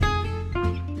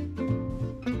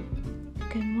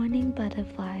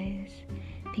butterflies.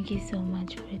 Thank you so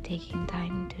much for taking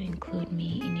time to include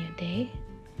me in your day.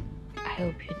 I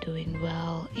hope you're doing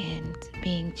well and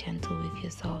being gentle with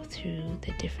yourself through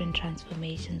the different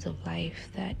transformations of life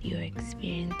that you're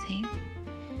experiencing.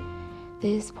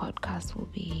 This podcast will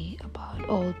be about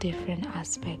all different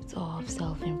aspects of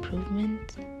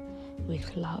self-improvement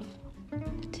with love,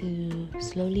 to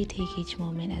slowly take each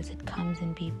moment as it comes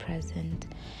and be present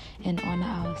and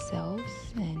honor ourselves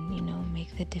and,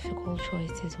 make the difficult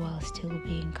choices while still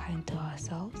being kind to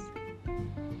ourselves.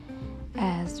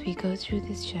 As we go through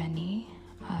this journey,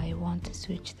 I want to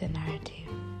switch the narrative.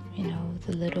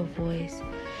 The little voice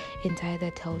inside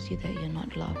that tells you that you're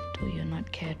not loved or you're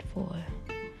not cared for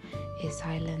is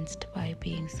silenced by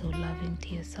being so loving to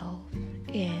yourself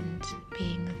and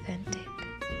being authentic.